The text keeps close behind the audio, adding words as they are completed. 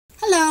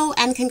Hello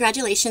and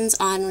congratulations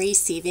on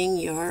receiving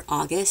your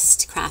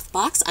August craft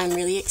box. I'm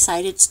really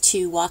excited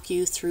to walk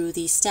you through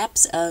the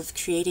steps of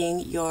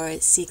creating your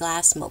sea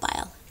glass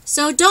mobile.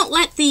 So don't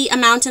let the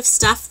amount of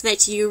stuff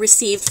that you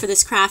received for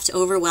this craft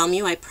overwhelm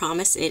you. I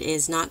promise it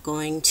is not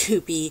going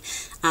to be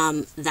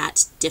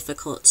that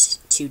difficult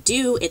to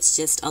do. It's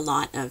just a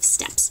lot of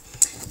steps.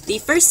 The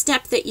first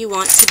step that you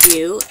want to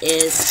do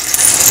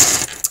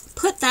is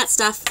put that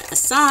stuff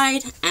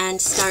aside and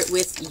start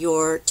with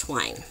your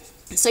twine.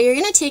 So you're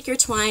going to take your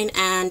twine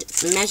and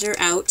measure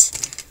out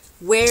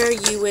where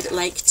you would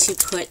like to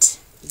put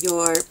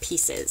your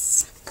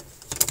pieces.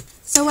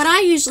 So what I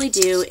usually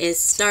do is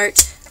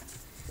start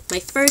my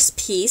first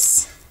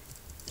piece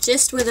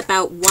just with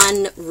about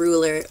 1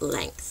 ruler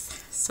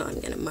length. So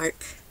I'm going to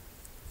mark,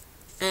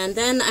 and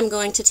then I'm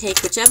going to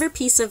take whichever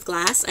piece of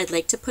glass I'd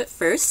like to put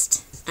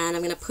first, and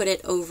I'm going to put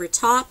it over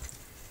top,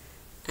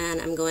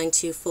 and I'm going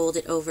to fold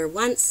it over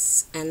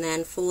once and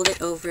then fold it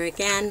over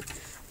again.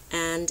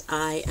 And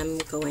I am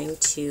going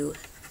to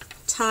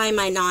tie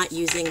my knot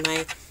using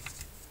my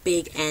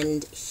big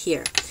end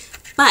here.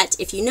 But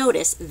if you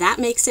notice, that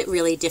makes it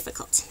really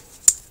difficult.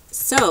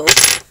 So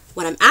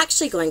what I'm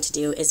actually going to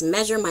do is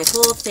measure my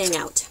whole thing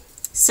out.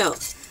 So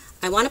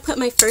I want to put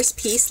my first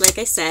piece, like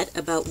I said,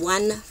 about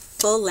 1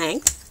 full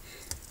length,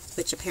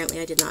 which apparently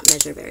I did not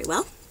measure very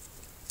well.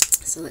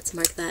 So let's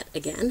mark that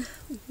again.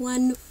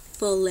 1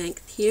 full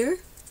length here.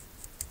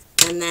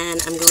 And then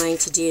I'm going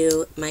to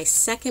do my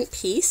second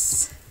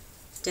piece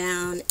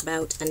down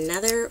about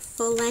another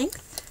full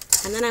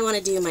length, and then I want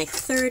to do my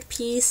third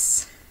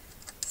piece,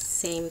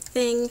 same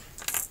thing,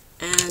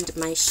 and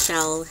my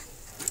shell,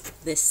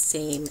 this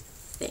same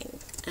thing.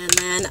 And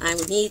then I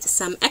would need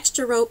some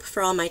extra rope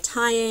for all my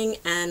tying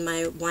and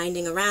my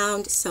winding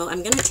around, so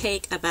I'm going to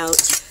take about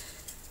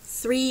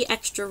 3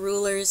 extra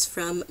rulers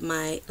from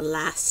my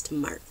last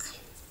mark.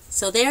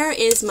 So there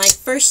is my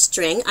first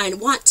string. I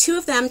want 2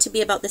 of them to be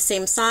about the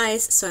same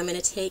size, so I'm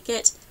going to take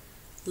it,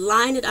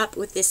 line it up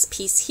with this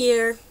piece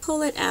here,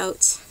 pull it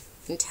out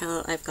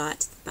until I've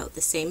got about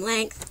the same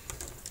length,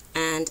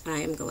 and I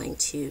am going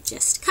to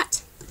just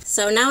cut.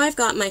 So now I've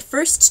got my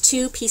first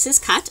 2 pieces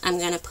cut. I'm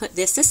going to put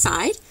this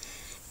aside,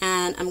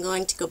 and I'm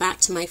going to go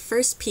back to my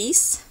first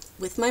piece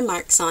with my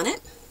marks on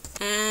it,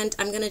 and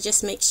I'm going to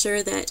just make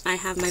sure that I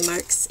have my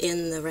marks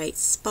in the right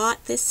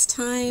spot this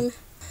time.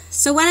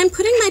 So when I'm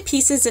putting my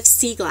pieces of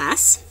sea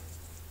glass,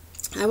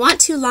 I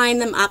want to line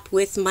them up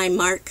with my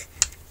mark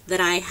that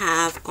I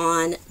have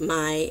on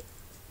my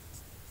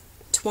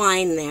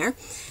twine there,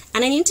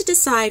 and I need to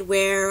decide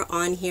where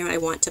on here I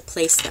want to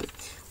place them.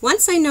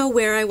 Once I know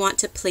where I want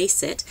to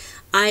place it,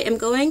 I am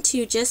going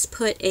to just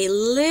put a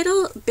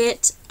little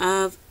bit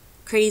of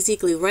crazy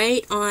glue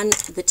right on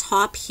the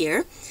top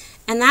here,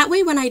 and that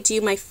way when I do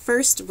my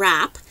first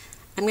wrap,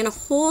 I'm going to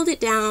hold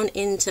it down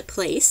into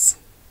place,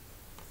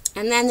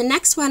 and then the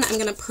next one I'm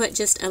going to put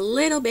just a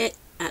little bit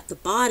at the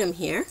bottom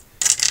here,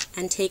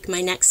 and take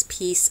my next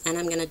piece and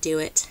I'm going to do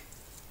it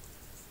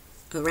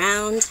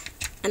around,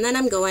 and then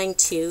I'm going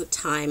to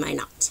tie my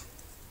knot.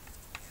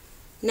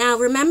 Now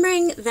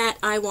remembering that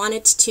I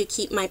wanted to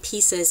keep my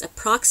pieces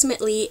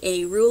approximately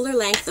a ruler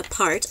length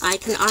apart, I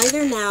can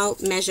either now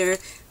measure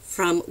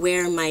from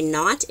where my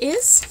knot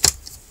is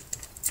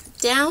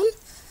down,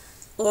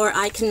 or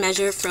I can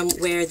measure from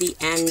where the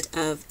end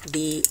of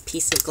the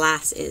piece of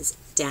glass is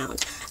down.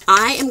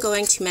 I am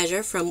going to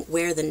measure from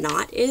where the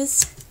knot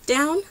is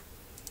down,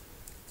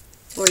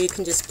 or you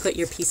can just put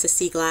your piece of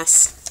sea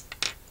glass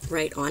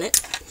right on it.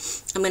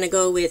 I'm going to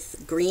go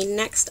with green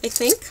next, I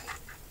think.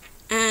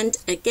 And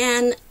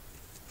again,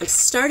 I'm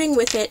starting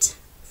with it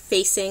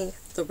facing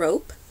the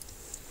rope,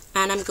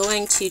 and I'm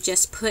going to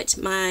just put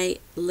my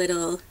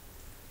little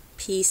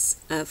piece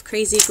of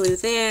crazy glue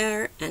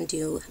there and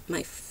do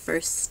my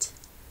first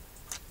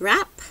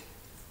wrap.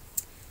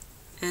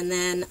 And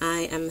then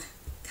I am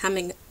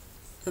coming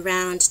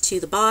around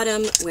to the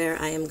bottom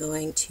where I am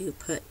going to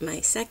put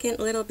my second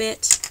little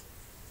bit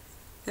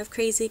of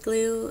crazy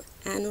glue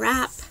and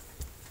wrap,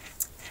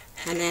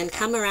 and then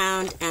come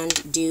around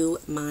and do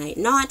my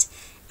knot,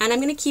 and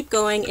I'm going to keep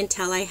going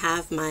until I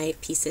have my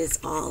pieces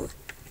all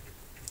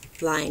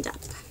lined up.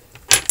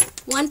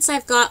 Once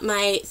I've got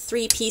my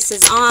 3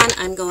 pieces on,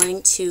 I'm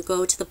going to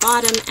go to the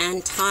bottom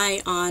and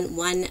tie on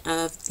one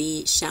of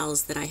the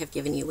shells that I have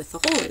given you with the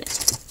hole in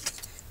it.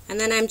 And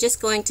then I'm just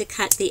going to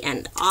cut the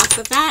end off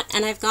of that,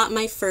 and I've got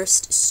my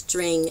first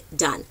string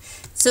done.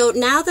 So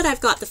now that I've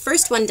got the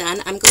first one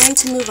done, I'm going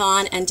to move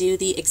on and do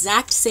the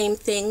exact same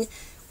thing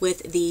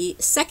with the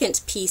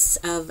second piece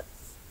of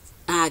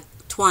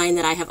twine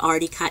that I have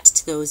already cut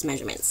to those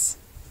measurements.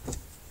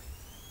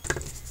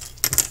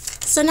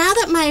 So now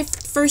that my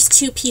first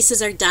 2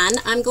 pieces are done,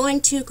 I'm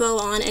going to go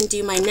on and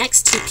do my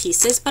next 2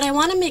 pieces, but I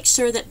want to make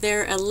sure that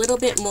they're a little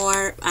bit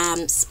more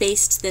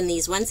spaced than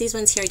these ones. These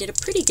ones here, I did a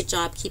pretty good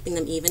job keeping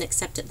them even,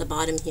 except at the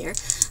bottom here.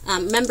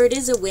 Remember, it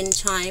is a wind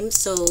chime,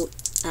 so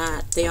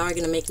they are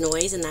going to make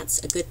noise, and that's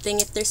a good thing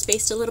if they're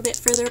spaced a little bit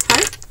further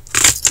apart.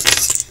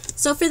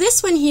 So for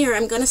this one here,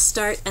 I'm going to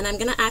start, and I'm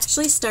going to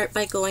actually start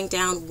by going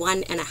down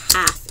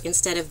 1.5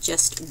 instead of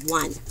just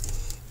 1.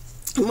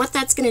 And what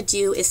that's going to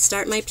do is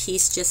start my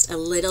piece just a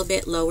little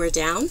bit lower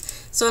down.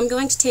 So I'm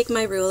going to take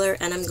my ruler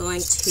and I'm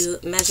going to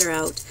measure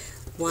out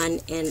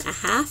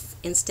 1.5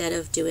 instead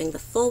of doing the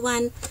full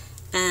one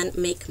and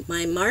make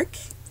my mark.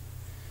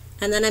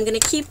 And then I'm going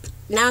to keep,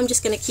 now I'm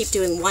just going to keep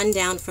doing 1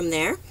 down from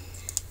there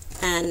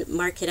and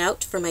mark it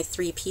out for my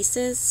 3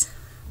 pieces.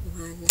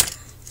 1,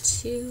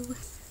 2,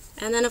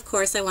 and then of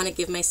course I want to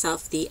give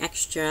myself the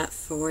extra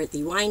for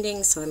the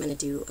winding, so I'm going to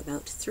do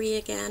about 3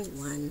 again.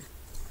 1,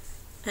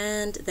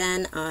 and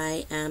then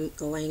I am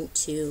going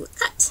to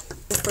cut.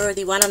 For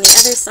the one on the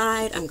other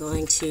side, I'm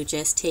going to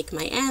just take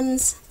my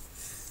ends,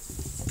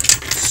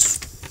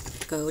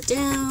 go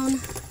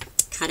down,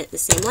 cut it the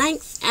same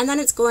length, and then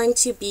it's going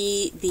to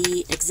be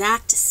the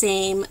exact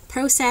same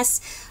process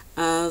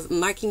of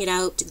marking it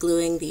out,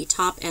 gluing the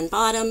top and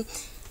bottom,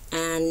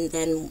 and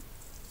then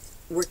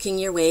working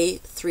your way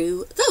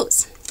through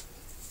those.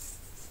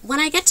 When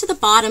I get to the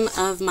bottom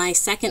of my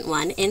second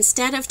one,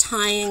 instead of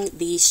tying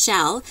the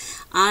shell,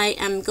 I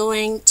am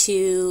going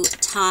to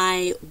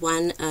tie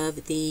one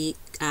of the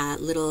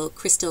little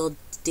crystal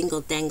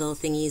dingle-dangle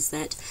thingies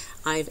that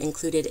I've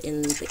included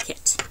in the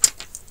kit.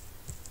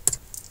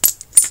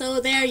 So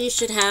there you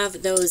should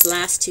have those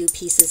last 2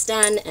 pieces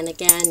done, and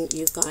again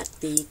you've got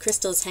the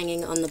crystals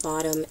hanging on the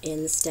bottom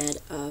instead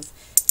of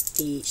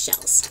the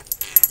shells.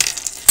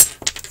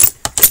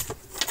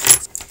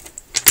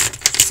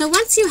 So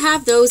once you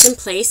have those in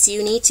place,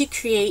 you need to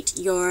create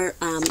your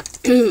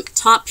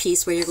top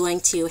piece where you're going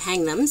to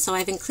hang them. So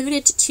I've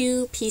included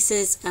 2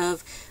 pieces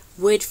of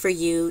wood for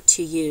you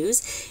to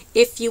use.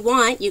 If you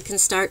want, you can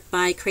start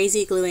by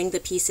crazy gluing the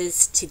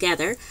pieces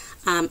together.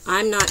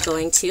 I'm not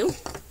going to.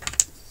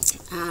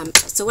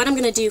 So what I'm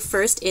going to do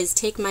first is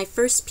take my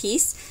first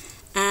piece,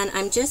 and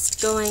I'm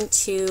just going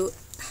to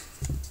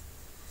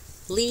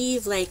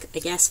leave, like, I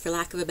guess for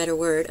lack of a better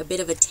word, a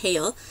bit of a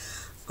tail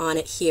on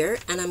it here,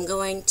 and I'm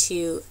going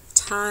to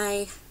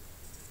tie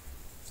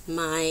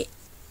my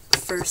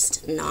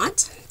first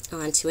knot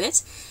onto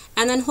it,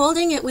 and then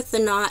holding it with the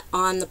knot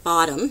on the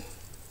bottom,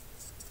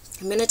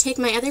 I'm going to take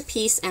my other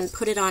piece and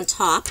put it on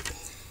top,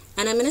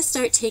 and I'm going to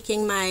start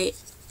taking my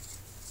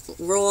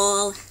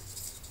roll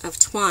of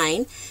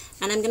twine,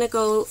 and I'm going to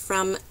go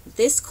from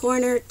this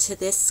corner to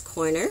this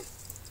corner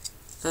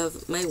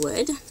of my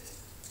wood.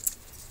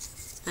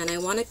 And I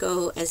want to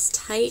go as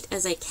tight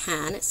as I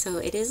can, so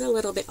it is a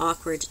little bit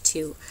awkward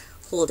to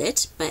hold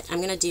it, but I'm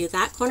going to do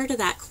that corner to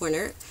that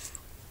corner,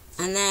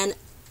 and then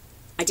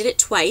I did it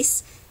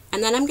twice,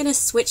 and then I'm going to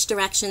switch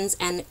directions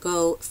and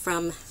go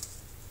from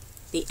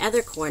the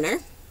other corner.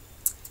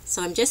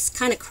 So I'm just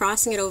kind of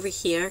crossing it over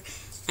here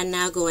and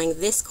now going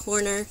this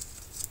corner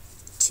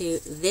to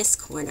this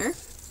corner,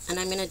 and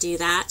I'm going to do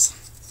that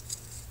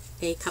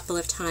a couple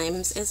of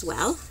times as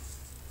well.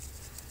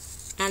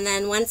 And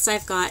then once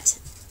I've got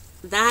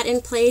that in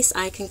place,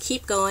 I can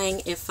keep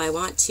going if I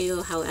want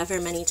to,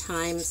 however many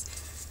times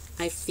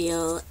I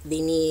feel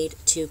the need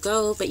to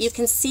go. But you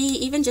can see,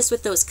 even just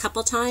with those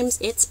couple times,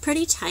 it's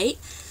pretty tight,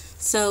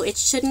 so it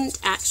shouldn't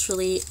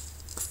actually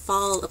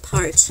fall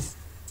apart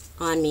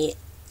on me.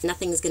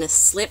 Nothing's gonna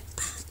slip,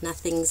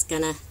 nothing's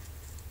gonna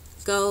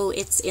go.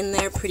 It's in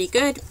there pretty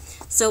good.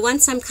 So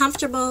once I'm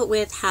comfortable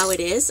with how it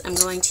is, I'm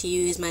going to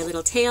use my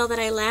little tail that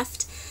I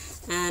left,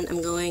 and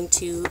I'm going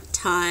to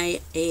tie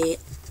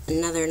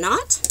another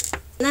knot.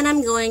 And then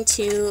I'm going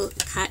to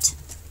cut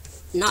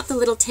not the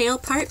little tail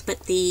part,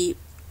 but the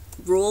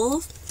roll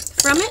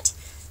from it.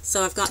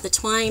 So I've got the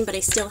twine, but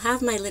I still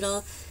have my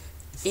little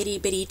itty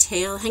bitty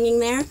tail hanging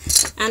there.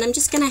 And I'm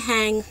just going to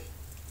hang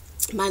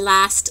my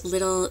last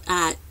little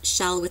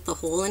shell with the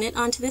hole in it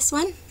onto this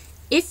one.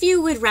 If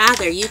you would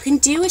rather, you can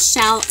do a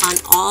shell on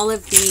all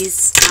of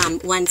these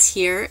ones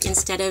here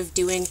instead of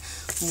doing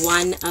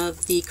one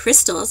of the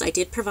crystals. I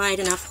did provide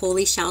enough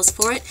holy shells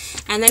for it,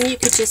 and then you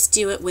could just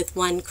do it with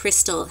one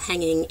crystal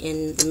hanging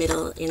in the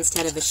middle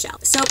instead of a shell.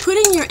 So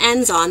putting your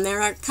ends on,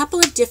 there are a couple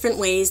of different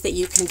ways that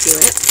you can do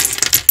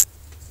it.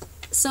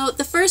 So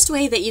the first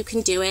way that you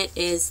can do it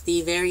is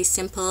the very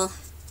simple,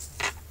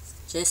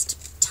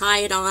 just tie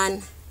it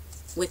on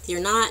with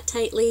your knot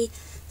tightly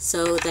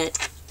so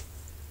that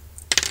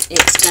it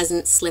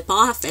doesn't slip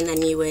off, and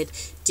then you would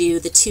do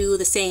the 2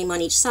 the same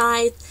on each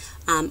side,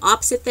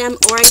 opposite them.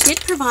 Or I did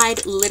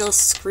provide little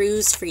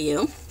screws for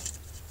you,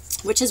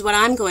 which is what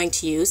I'm going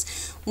to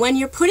use. When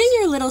you're putting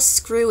your little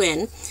screw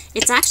in,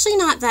 it's actually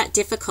not that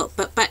difficult,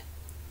 but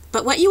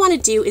what you want to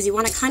do is you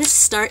want to kind of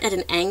start at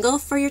an angle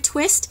for your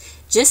twist,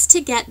 just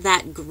to get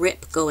that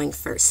grip going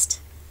first.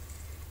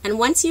 And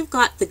once you've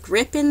got the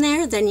grip in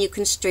there, then you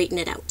can straighten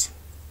it out.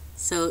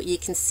 So you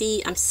can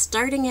see I'm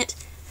starting it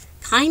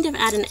kind of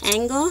at an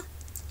angle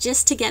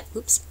just to get,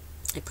 oops,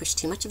 I pushed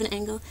too much of an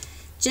angle,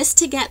 just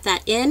to get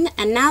that in.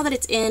 And now that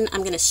it's in,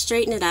 I'm going to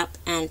straighten it up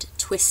and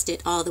twist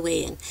it all the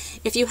way in.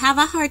 If you have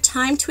a hard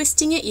time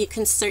twisting it, you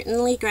can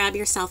certainly grab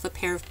yourself a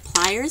pair of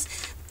pliers,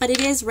 but it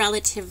is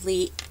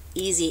relatively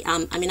easy.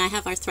 I mean, I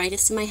have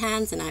arthritis in my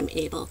hands and I'm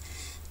able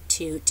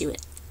to do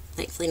it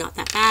thankfully not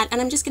that bad.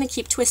 And I'm just going to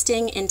keep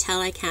twisting until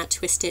I can't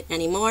twist it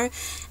anymore.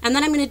 And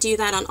then I'm going to do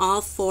that on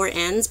all 4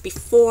 ends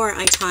before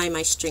I tie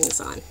my strings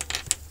on.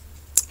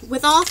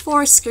 With all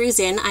 4 screws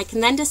in, I can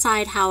then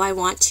decide how I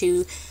want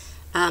to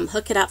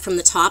hook it up from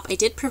the top. I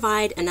did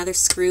provide another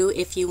screw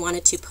if you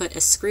wanted to put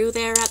a screw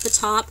there at the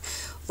top,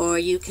 or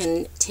you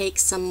can take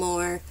some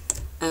more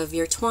of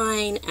your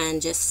twine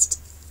and just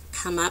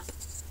come up.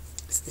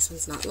 This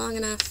one's not long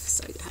enough,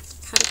 so you have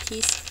to cut a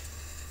piece.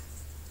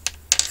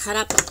 Cut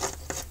up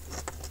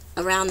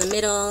around the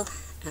middle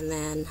and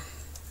then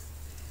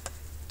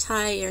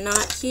tie your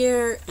knot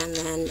here and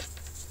then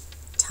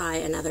tie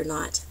another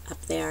knot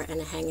up there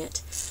and hang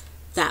it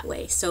that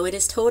way. So it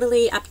is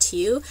totally up to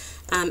you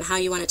how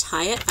you want to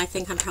tie it. I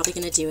think I'm probably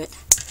going to do it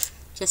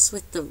just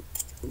with the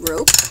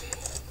rope.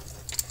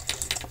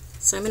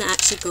 So I'm going to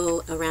actually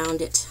go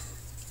around it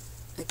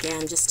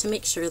again just to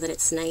make sure that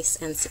it's nice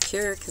and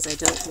secure, because I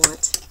don't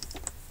want.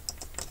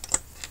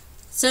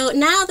 So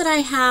now that I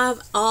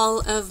have all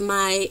of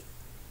my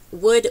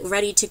wood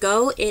ready to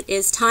go, it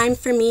is time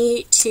for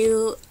me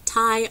to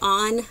tie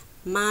on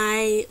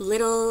my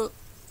little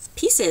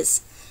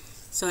pieces.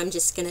 So I'm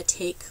just going to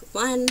take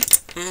one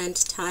and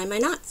tie my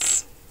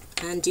knots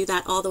and do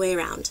that all the way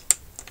around.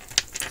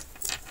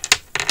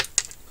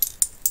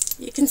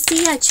 You can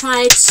see I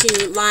tried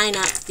to line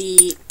up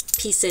the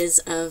pieces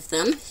of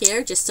them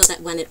here just so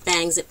that when it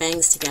bangs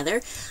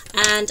together.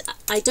 And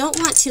I don't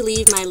want to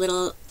leave my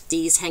little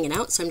D's hanging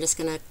out, so I'm just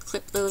going to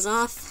clip those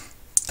off.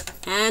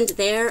 And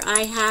there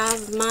I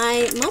have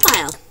my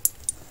mobile.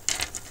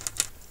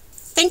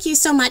 Thank you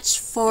so much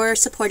for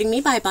supporting me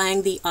by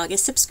buying the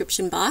August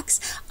subscription box.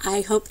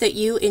 I hope that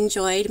you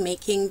enjoyed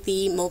making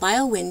the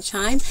mobile wind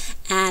chime,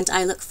 and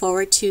I look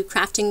forward to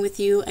crafting with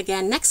you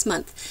again next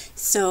month.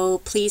 So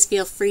please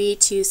feel free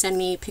to send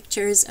me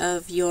pictures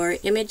of your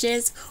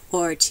images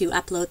or to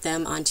upload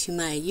them onto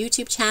my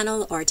YouTube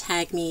channel or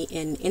tag me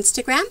in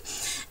Instagram.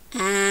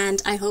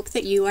 And I hope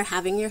that you are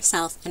having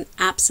yourself an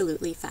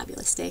absolutely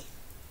fabulous day.